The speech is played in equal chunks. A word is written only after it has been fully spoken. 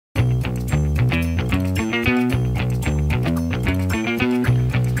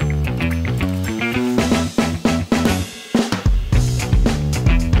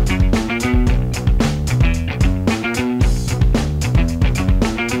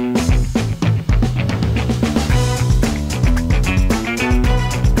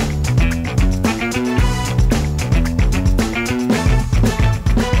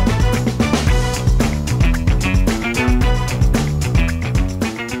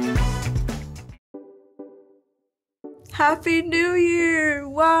Happy New Year!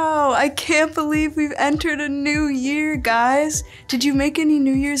 Wow, I can't believe we've entered a new year, guys. Did you make any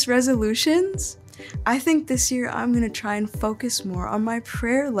New Year's resolutions? I think this year I'm gonna try and focus more on my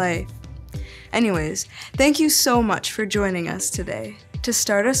prayer life. Anyways, thank you so much for joining us today. To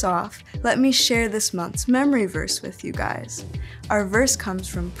start us off, let me share this month's memory verse with you guys. Our verse comes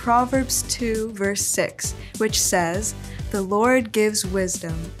from Proverbs 2, verse 6, which says, "The Lord gives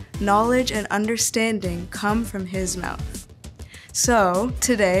wisdom. Knowledge and understanding come from his mouth." So,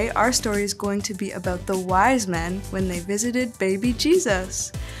 today our story is going to be about the wise men when they visited baby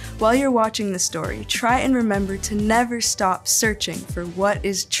Jesus. While you're watching the story, try and remember to never stop searching for what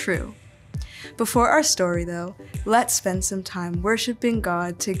is true. Before our story though, let's spend some time worshiping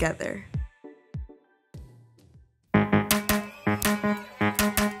God together. When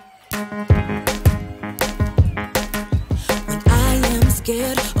I am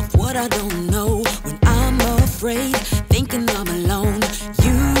scared of what I don't know, when I'm afraid, thinking I'm alone,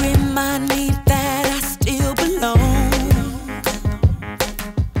 you remind me that I still belong.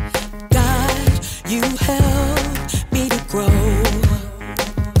 God, you help me to grow.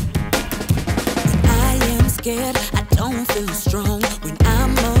 When I am scared, I don't feel strong. When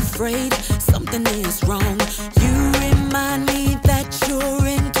I'm afraid, something is wrong. You remind me that you're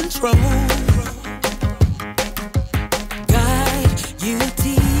in control. You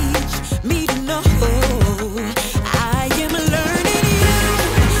teach me to know I am learning. You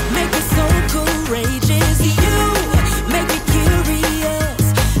make me so courageous. You make me curious.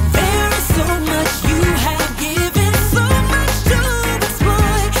 There is so much you have given, so much to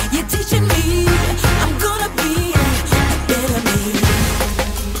explore. You're teaching me I'm gonna be a better me.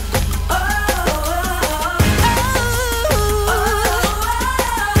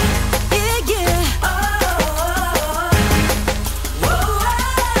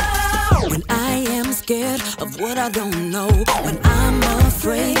 Scared of what I don't know, when I'm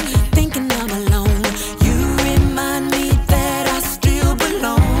afraid, thinking I'm alone, you remind me that I still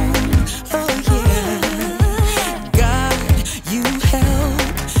belong. Oh yeah, God, you help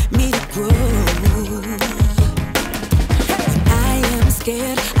me to grow. When I am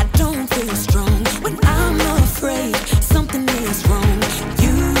scared, I don't feel strong. When I'm afraid, something is wrong.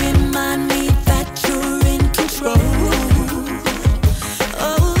 You remind me that you're in control.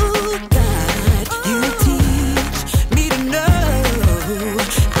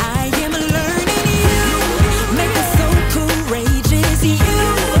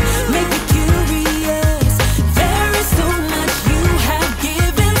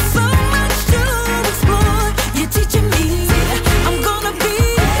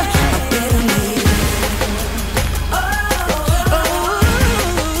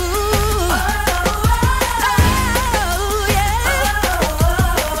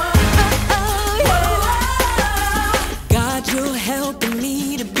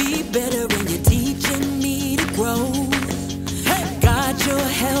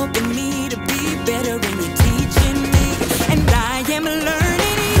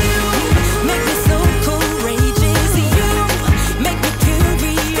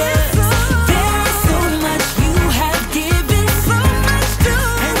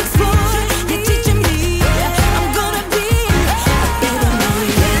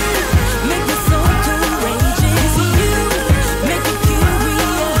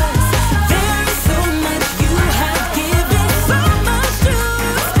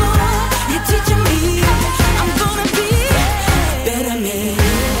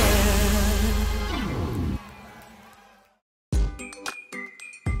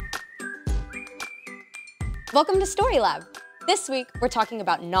 Welcome to Story Lab. This week, we're talking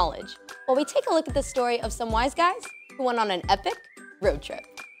about knowledge, while we take a look at the story of some wise guys who went on an epic road trip.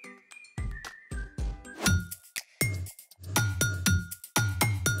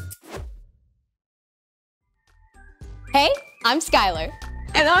 Hey, I'm Skylar.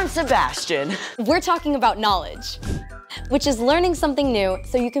 And I'm Sebastian. We're talking about knowledge, which is learning something new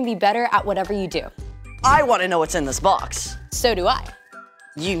so you can be better at whatever you do. I want to know what's in this box. So do I.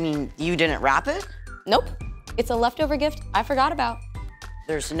 You mean you didn't wrap it? Nope. It's a leftover gift I forgot about.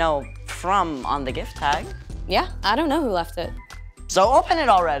 There's no "from" on the gift tag. Yeah, I don't know who left it. So open it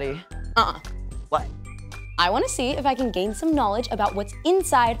already. What? I want to see if I can gain some knowledge about what's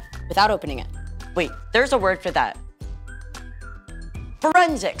inside without opening it. Wait, there's a word for that.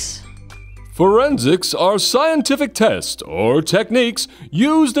 Forensics. Forensics are scientific tests or techniques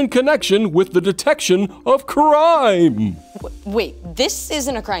used in connection with the detection of crime. Wait, this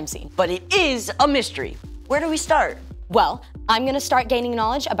isn't a crime scene. But it is a mystery. Where do we start? Well, I'm gonna start gaining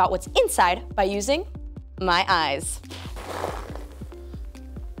knowledge about what's inside by using my eyes.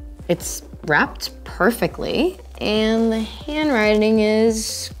 It's wrapped perfectly. And the handwriting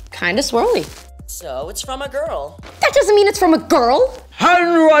is kinda swirly. So it's from a girl. That doesn't mean it's from a girl.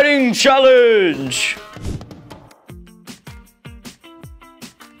 Handwriting challenge!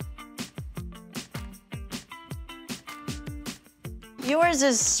 Yours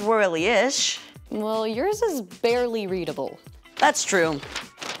is swirly-ish. Well, yours is barely readable. That's true.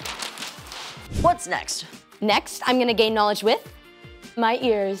 What's next? Next, I'm gonna gain knowledge with my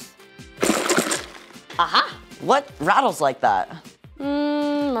ears. Aha! What rattles like that?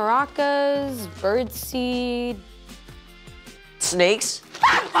 Maracas, birdseed. Snakes?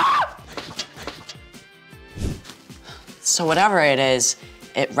 So whatever it is,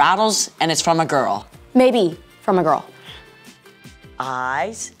 it rattles and it's from a girl. Maybe from a girl.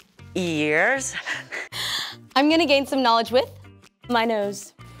 Eyes, ears. I'm gonna gain some knowledge with my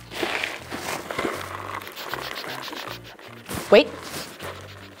nose. Wait.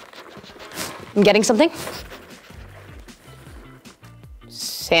 I'm getting something.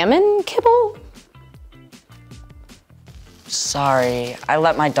 Salmon kibble? Sorry, I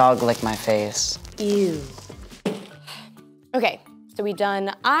let my dog lick my face. Ew. Okay, so we've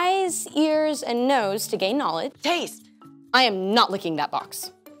done eyes, ears, and nose to gain knowledge. Taste! I am not licking that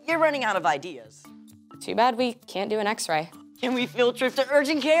box. You're running out of ideas. Too bad we can't do an x-ray. Can we field trip to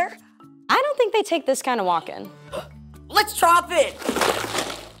urgent care? I don't think they take this kind of walk-in. Let's drop it!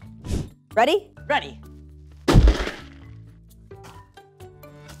 Ready? Ready.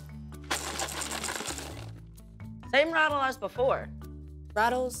 Same rattle as before.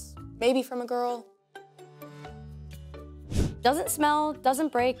 Rattles, maybe from a girl. Doesn't smell,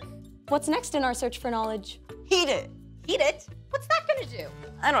 doesn't break. What's next in our search for knowledge? Heat it. Heat it? What's that gonna do?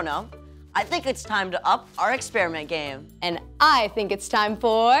 I don't know. I think it's time to up our experiment game. And I think it's time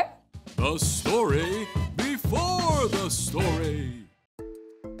for... The story before the story.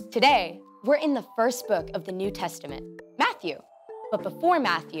 Today, we're in the first book of the New Testament, Matthew. But before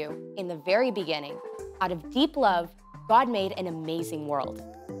Matthew, in the very beginning, out of deep love, God made an amazing world.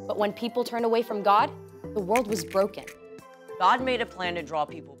 But when people turned away from God, the world was broken. God made a plan to draw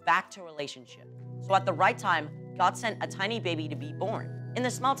people back to relationship. So at the right time, God sent a tiny baby to be born in the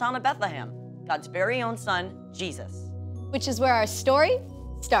small town of Bethlehem, God's very own son, Jesus. Which is where our story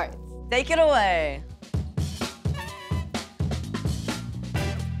starts. Take it away.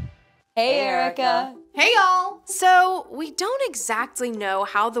 Hey, Erica. Hey y'all! So, we don't exactly know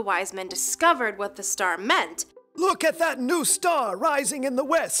how the wise men discovered what the star meant. Look at that new star rising in the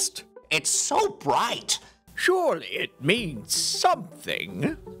west. It's so bright. Surely it means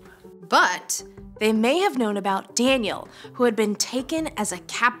something. But they may have known about Daniel, who had been taken as a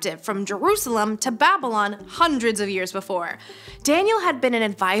captive from Jerusalem to Babylon hundreds of years before. Daniel had been an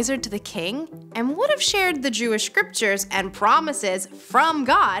advisor to the king and would have shared the Jewish scriptures and promises from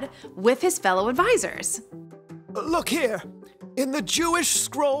God with his fellow advisors. Look here. In the Jewish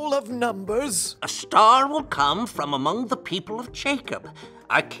scroll of Numbers, A star will come from among the people of Jacob.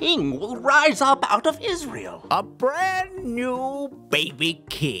 A king will rise up out of Israel. A brand new baby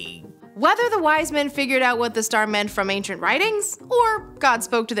king. Whether the wise men figured out what the star meant from ancient writings, or God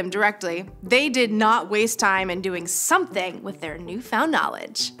spoke to them directly, they did not waste time in doing something with their newfound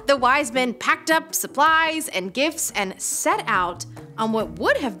knowledge. The wise men packed up supplies and gifts and set out on what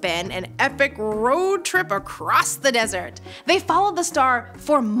would have been an epic road trip across the desert. They followed the star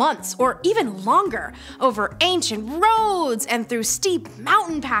for months or even longer, over ancient roads and through steep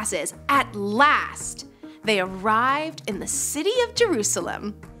mountain passes. At last, they arrived in the city of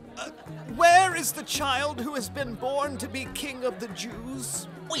Jerusalem. where is the child who has been born to be King of the Jews?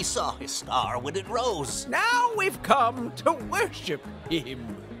 We saw his star when it rose. Now we've come to worship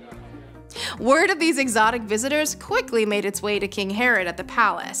him. Word of these exotic visitors quickly made its way to King Herod at the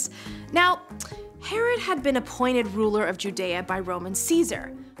palace. Now, Herod had been appointed ruler of Judea by Roman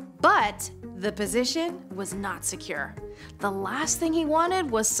Caesar, but the position was not secure. The last thing he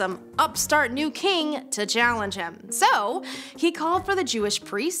wanted was some upstart new king to challenge him. So he called for the Jewish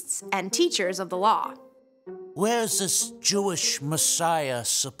priests and teachers of the law. Where's this Jewish Messiah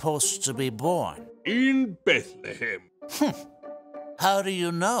supposed to be born? In Bethlehem. How do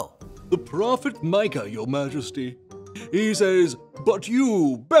you know? The prophet Micah, your majesty. He says, "But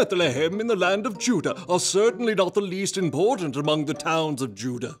you, Bethlehem in the land of Judah, are certainly not the least important among the towns of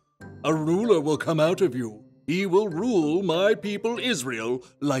Judah. A ruler will come out of you. He will rule my people Israel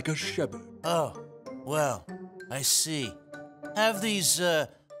like a shepherd." Oh, well, I see. Have these,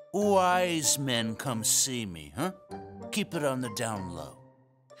 wise men come see me, huh? Keep it on the down low.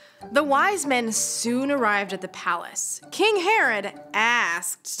 The wise men soon arrived at the palace. King Herod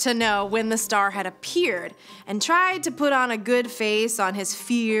asked to know when the star had appeared and tried to put on a good face on his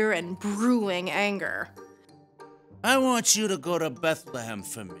fear and brewing anger. I want you to go to Bethlehem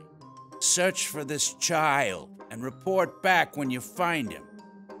for me. Search for this child and report back when you find him.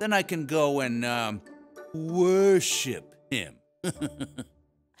 Then I can go and, worship him.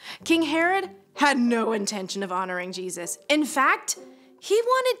 King Herod had no intention of honoring Jesus. In fact, he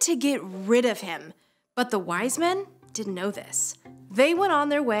wanted to get rid of him. But the wise men didn't know this. They went on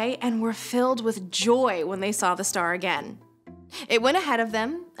their way and were filled with joy when they saw the star again. It went ahead of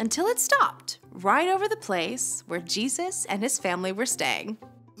them until it stopped right over the place where Jesus and his family were staying.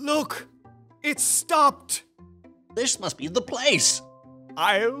 Look, it stopped. This must be the place.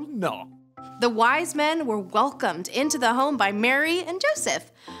 I'll knock. The wise men were welcomed into the home by Mary and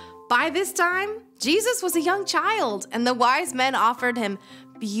Joseph. By this time, Jesus was a young child, and the wise men offered him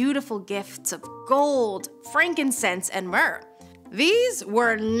beautiful gifts of gold, frankincense, and myrrh. These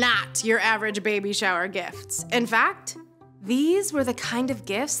were not your average baby shower gifts. In fact, these were the kind of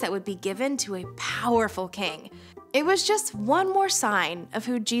gifts that would be given to a powerful king. It was just one more sign of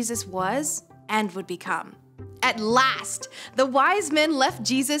who Jesus was and would become. At last, the wise men left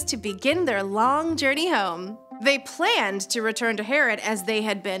Jesus to begin their long journey home. They planned to return to Herod as they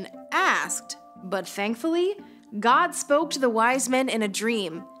had been asked, but thankfully, God spoke to the wise men in a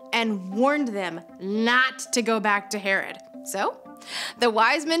dream and warned them not to go back to Herod. So, the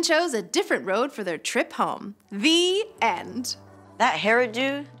wise men chose a different road for their trip home. The end. That Herod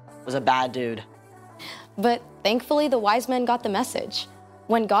dude was a bad dude. But thankfully, the wise men got the message.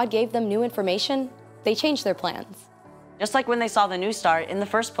 When God gave them new information, they changed their plans. Just like when they saw the new star in the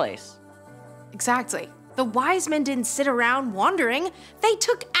first place. Exactly. The wise men didn't sit around wondering. They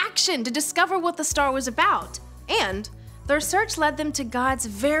took action to discover what the star was about. And their search led them to God's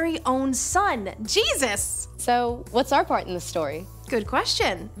very own son, Jesus. So, what's our part in the story? Good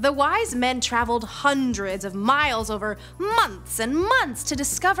question. The wise men traveled hundreds of miles over months and months to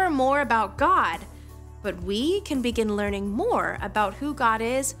discover more about God. But we can begin learning more about who God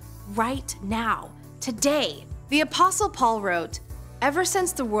is right now, today. The Apostle Paul wrote, "Ever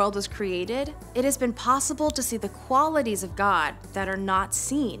since the world was created, it has been possible to see the qualities of God that are not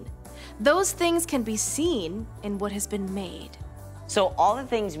seen. Those things can be seen in what has been made." So all the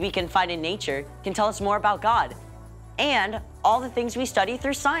things we can find in nature can tell us more about God, and all the things we study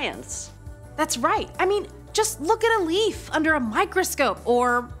through science. That's right. I mean, just look at a leaf under a microscope,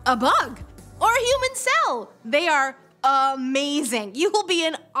 or a bug, or a human cell. They are amazing. You will be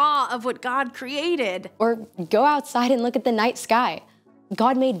in awe of what God created. Or go outside and look at the night sky.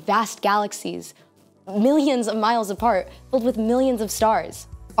 God made vast galaxies, millions of miles apart, filled with millions of stars.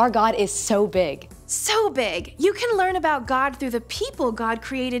 Our God is so big. So big. You can learn about God through the people God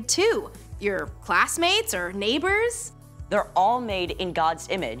created too. Your classmates or neighbors. They're all made in God's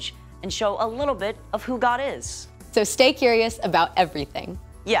image and show a little bit of who God is. So stay curious about everything.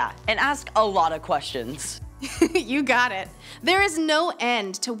 Yeah, and ask a lot of questions. You got it. There is no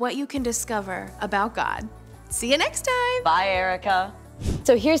end to what you can discover about God. See you next time. Bye, Erica.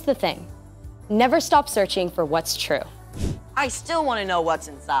 So here's the thing. Never stop searching for what's true. I still want to know what's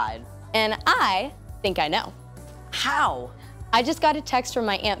inside. And I think I know. How? I just got a text from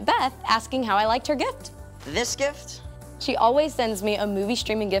my Aunt Beth asking how I liked her gift. This gift? She always sends me a movie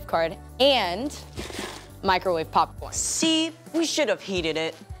streaming gift card and microwave popcorn. See, we should have heated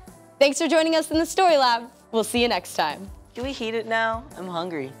it. Thanks for joining us in the Story Lab. We'll see you next time. Can we heat it now? I'm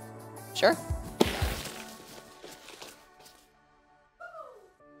hungry. Sure.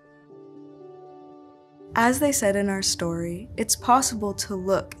 As they said in our story, it's possible to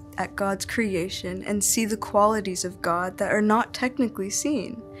look at God's creation and see the qualities of God that are not technically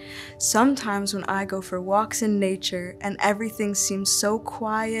seen. Sometimes when I go for walks in nature and everything seems so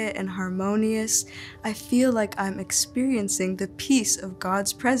quiet and harmonious, I feel like I'm experiencing the peace of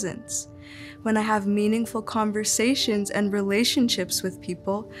God's presence. When I have meaningful conversations and relationships with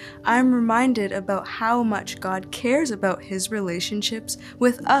people, I'm reminded about how much God cares about His relationships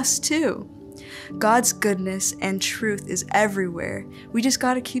with us too. God's goodness and truth is everywhere. We just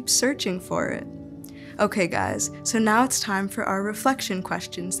gotta keep searching for it. Okay guys, so now it's time for our reflection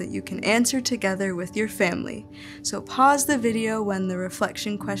questions that you can answer together with your family. So pause the video when the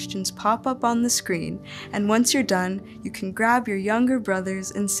reflection questions pop up on the screen, and once you're done, you can grab your younger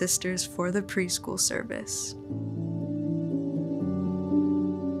brothers and sisters for the preschool service.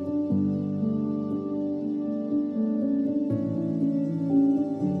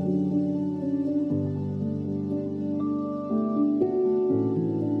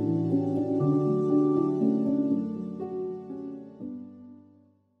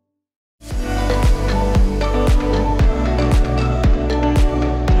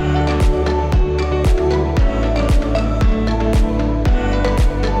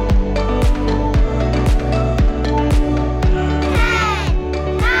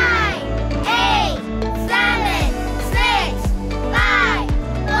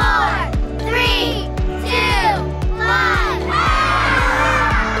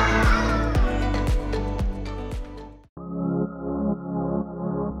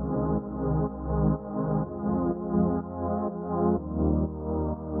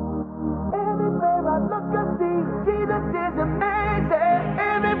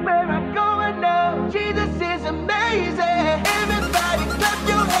 Jesus is amazing. Everybody clap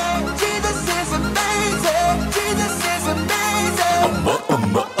your hands. Jesus is amazing. Jesus is amazing.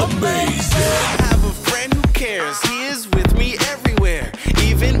 Amazing. I have a friend who cares. He is with me everywhere.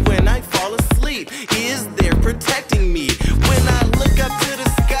 Even when I fall asleep, he is there protecting me. When I look up to the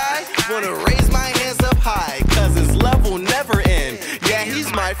sky, wanna raise my hands up high, cause his love will never end. Yeah, he's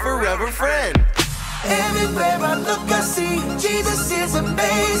my forever friend. Everywhere I look, I see Jesus is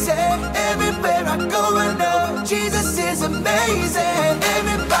amazing. Everywhere I go, I know Jesus is amazing.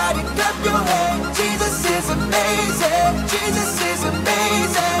 Everybody clap your hands. Jesus is amazing. Jesus is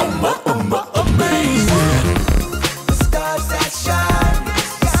amazing. Amazing. The stars that shine,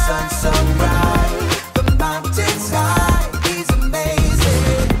 the sun so bright, the mountains high. He's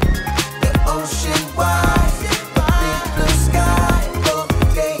amazing. The ocean wide, the big blue sky, both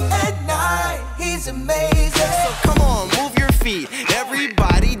day and night. He's amazing. So come on, move your feet.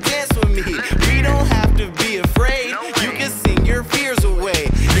 Everybody dance with me. We don't have to be afraid. You can sing your fears away.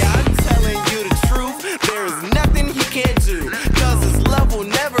 Yeah, I'm telling you the truth. There is nothing he can't do, cause his love will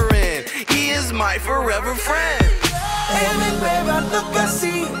never end. He is my forever friend. Everywhere I look, I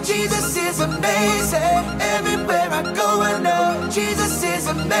see Jesus is amazing. Everywhere I go, I know Jesus is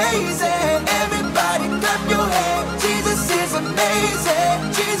amazing. Everybody clap your hands. Jesus is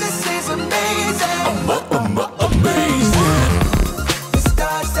amazing. Jesus is amazing. Amazing. The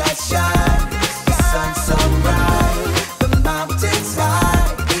stars that shine, the sun so bright, the mountains high.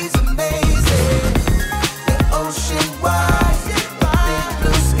 He's amazing. The ocean wide, the big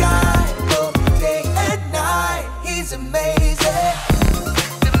blue sky, both day and night. He's amazing.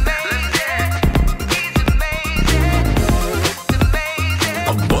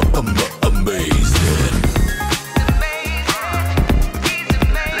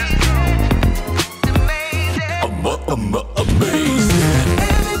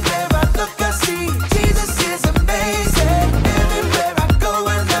 Everywhere I look, I see Jesus is amazing. Everywhere I go, I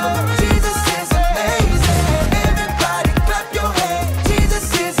know Jesus is amazing. Everybody clap your hands. Jesus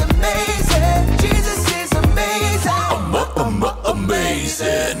is amazing. Jesus is amazing.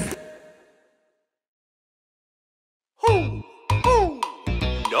 Amazing.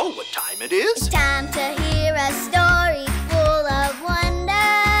 You know what time it is? It's time to hear a story full of wonder.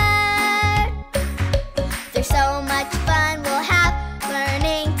 There's so much fun we'll have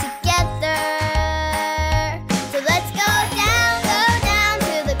learning together. So let's go down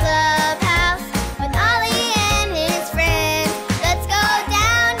to the clubhouse with Ollie and his friends. Let's go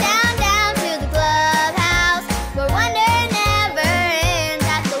down to the clubhouse where wonder never ends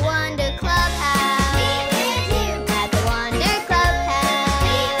at the Wonder Clubhouse. At the Wonder Clubhouse.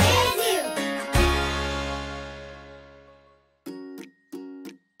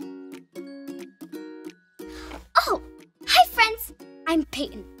 Oh, hi friends! I'm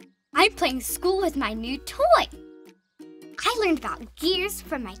Peyton. I'm playing school with my new toy. I learned about gears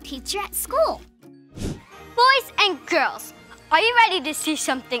from my teacher at school. Boys and girls, are you ready to see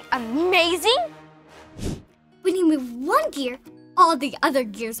something amazing? When you move one gear, all the other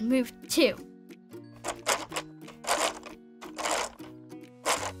gears move too.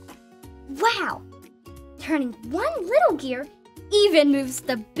 Wow! Turning one little gear even moves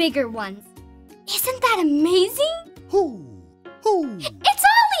the bigger ones. Isn't that amazing? It's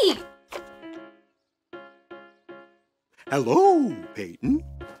Ollie! Hello, Peyton.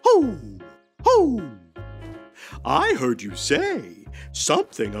 Ho! Ho! I heard you say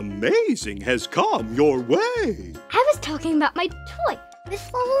something amazing has come your way. I was talking about my toy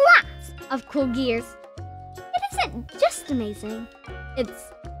with lots of cool gears. It isn't just amazing,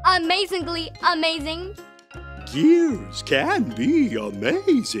 it's amazingly amazing. Gears can be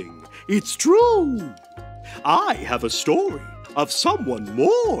amazing. It's true. I have a story of someone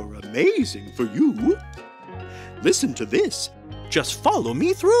more amazing for you. Listen to this. Just follow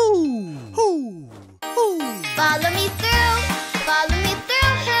me through. Hoo, hoo. Follow me through, follow me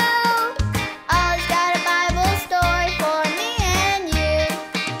through. Ollie's got a Bible story for me and you.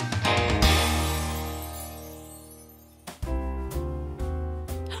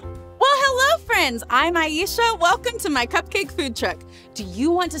 Well, hello, friends. I'm Aisha. Welcome to my cupcake food truck. Do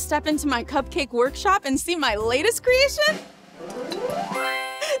you want to step into my cupcake workshop and see my latest creation?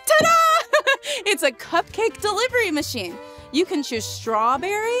 Ta-da! It's a cupcake delivery machine. You can choose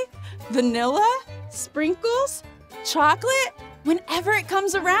strawberry, vanilla, sprinkles, chocolate, whenever it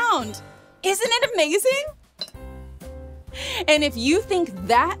comes around. Isn't it amazing? And if you think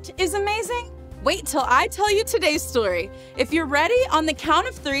that is amazing, wait till I tell you today's story. If you're ready, on the count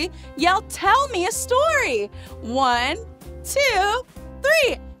of 3, yell, "Tell me a story." 1, 2,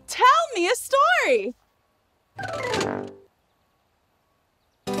 3. Tell me a story.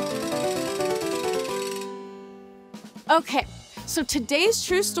 Okay, so today's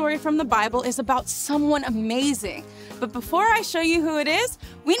true story from the Bible is about someone amazing. But before I show you who it is,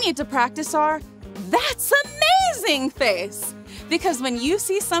 we need to practice our "That's amazing" face. Because when you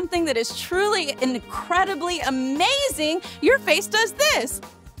see something that is truly incredibly amazing, your face does this.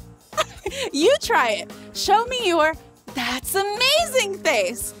 You try it. Show me your "That's amazing"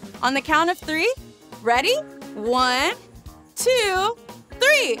 face. On the count of 3, ready? 1, 2,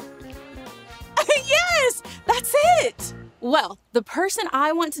 3. Yes, that's it. Well, the person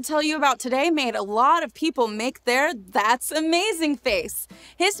I want to tell you about today made a lot of people make their "That's amazing" face.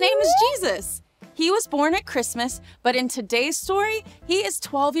 His name is Jesus. He was born at Christmas, but in today's story, he is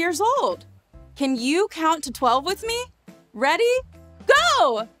 12 years old. Can you count to 12 with me? Ready?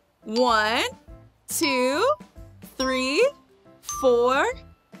 Go! 1, 2, 3, 4,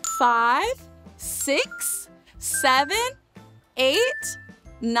 5, 6, 7, 8,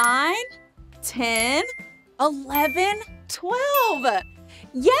 9, 10, 11, 12.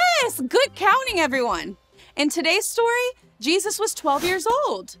 Yes, good counting, everyone. In today's story, Jesus was 12 years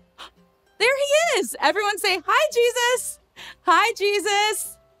old. There he is. Everyone say, "Hi, Jesus." Hi,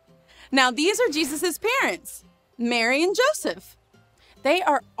 Jesus. Now, these are Jesus's parents, Mary and Joseph. They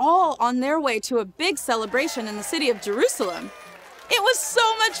are all on their way to a big celebration in the city of Jerusalem. It was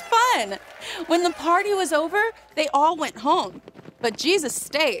so much fun. When the party was over, they all went home, but Jesus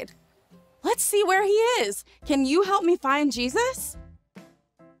stayed. Let's see where he is. Can you help me find Jesus?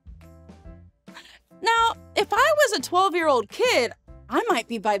 Now, if I was a 12-year-old kid, I might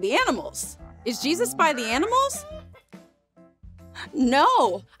be by the animals. Is Jesus by the animals?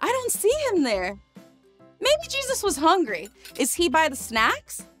 No, I don't see him there. Maybe Jesus was hungry. Is he by the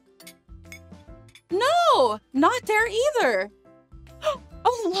snacks? No, not there either.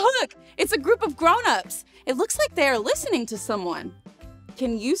 Oh, look, it's a group of grown-ups. It looks like they are listening to someone.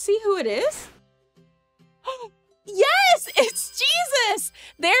 Can you see who it is? Yes, it's Jesus.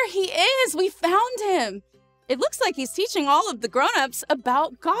 There he is. We found him. It looks like he's teaching all of the grown-ups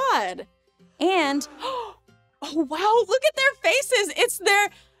about God. And, oh wow, look at their faces. It's their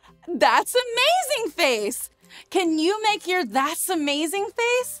 "That's amazing" face. Can you make your "That's amazing"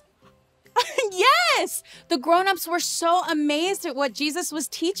 face? Yes! The grown-ups were so amazed at what Jesus was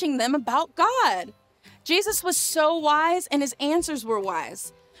teaching them about God. Jesus was so wise and his answers were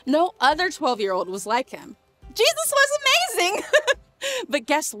wise. No other 12-year-old was like him. Jesus was amazing! But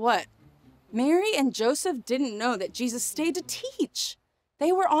guess what? Mary and Joseph didn't know that Jesus stayed to teach.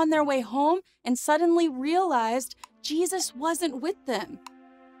 They were on their way home and suddenly realized Jesus wasn't with them.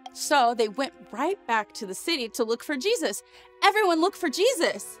 So they went right back to the city to look for Jesus. Everyone looked for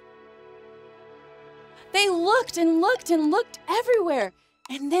Jesus. They looked and looked and looked everywhere,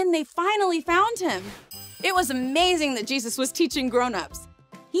 and then they finally found him. It was amazing that Jesus was teaching grown-ups.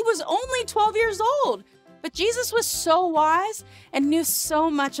 He was only 12 years old, but Jesus was so wise and knew so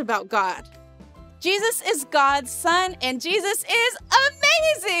much about God. Jesus is God's son, and Jesus is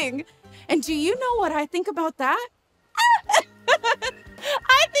amazing. And do you know what I think about that?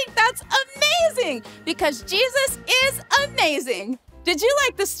 I think that's amazing because Jesus is amazing. Did you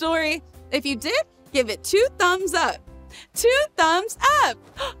like the story? If you did, give it 2 thumbs up. 2 thumbs up.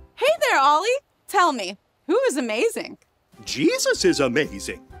 Hey there, Ollie. Tell me, who is amazing? Jesus is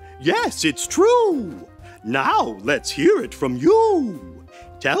amazing. Yes, it's true. Now let's hear it from you.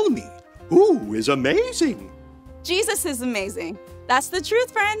 Tell me, who is amazing? Jesus is amazing. That's the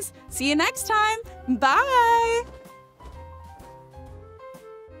truth, friends. See you next time. Bye.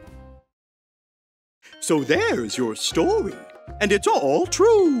 So there's your story, and it's all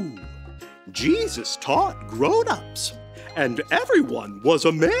true. Jesus taught grown-ups, and everyone was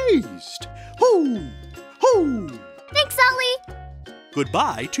amazed. Hoo! Hoo! Thanks, Ollie.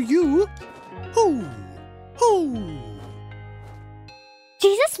 Goodbye to you. Hoo! Hoo!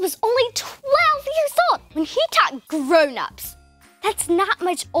 Jesus was only 12 years old when he taught grown-ups. That's not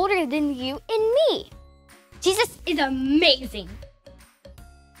much older than you and me. Jesus is amazing.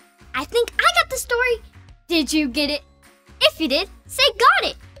 I think I got the story. Did you get it? If you did, say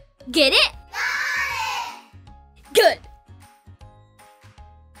got it. Get it? Got it! Good.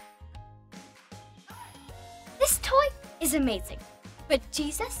 This toy is amazing, but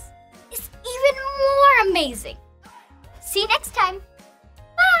Jesus is even more amazing. See you next time.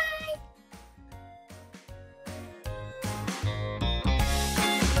 Bye!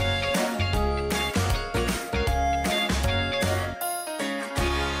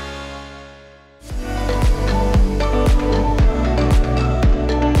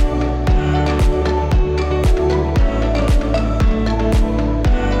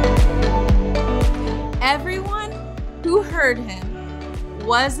 Everyone who heard him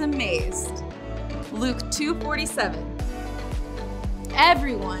was amazed. Luke 2:47.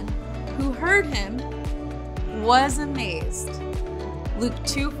 everyone who heard him was amazed. Luke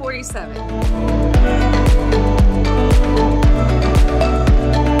 2:47.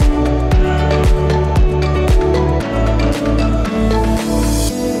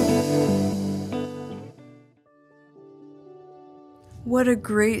 What a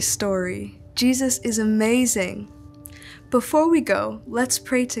great story. Jesus is amazing. Before we go, let's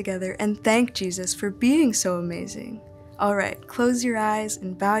pray together and thank Jesus for being so amazing. All right, close your eyes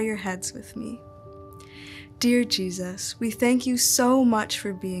and bow your heads with me. Dear Jesus, we thank you so much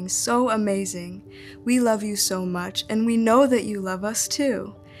for being so amazing. We love you so much, and we know that you love us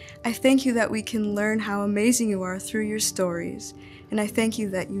too. I thank you that we can learn how amazing you are through your stories, and I thank you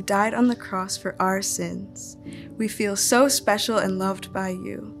that you died on the cross for our sins. We feel so special and loved by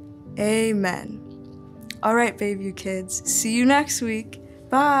you. Amen. All right, Bayview kids, see you next week.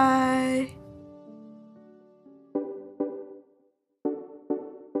 Bye.